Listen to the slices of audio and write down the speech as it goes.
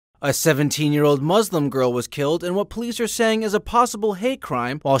A 17-year-old Muslim girl was killed in what police are saying is a possible hate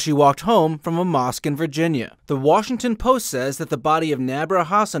crime while she walked home from a mosque in Virginia. The Washington Post says that the body of Nabra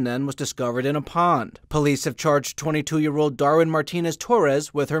Hassanen was discovered in a pond. Police have charged 22-year-old Darwin Martinez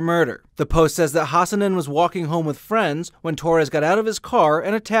Torres with her murder. The Post says that Hassanen was walking home with friends when Torres got out of his car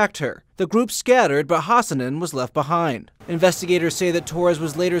and attacked her. The group scattered, but Hassanen was left behind. Investigators say that Torres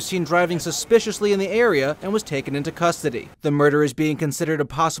was later seen driving suspiciously in the area and was taken into custody. The murder is being considered a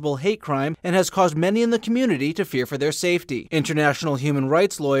possible hate crime and has caused many in the community to fear for their safety. International human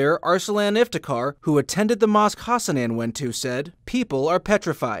rights lawyer Arsalan Iftikhar, who attended the mosque Hassanen went to, said, "People are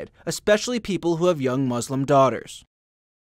petrified, especially people who have young Muslim daughters."